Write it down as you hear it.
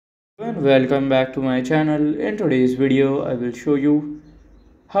And welcome back to my channel. In today's video, I will show you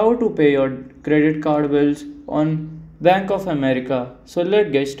how to pay your credit card bills on Bank of America. So let's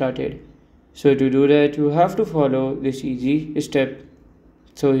get started. So to do that, you have to follow this easy step.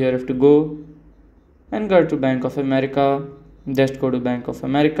 So here you have to go and go to Bank of America. Just go to Bank of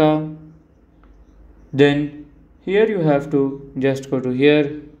America. Then here you have to just go to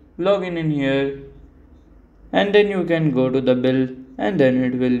here, log in here, and then you can go to the bill and then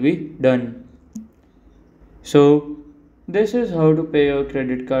it will be done. So this is how to pay your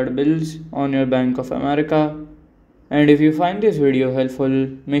credit card bills on your Bank of America. And if you find this video helpful,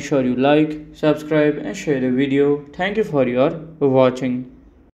 make sure you like, subscribe and share the video. Thank you for your watching.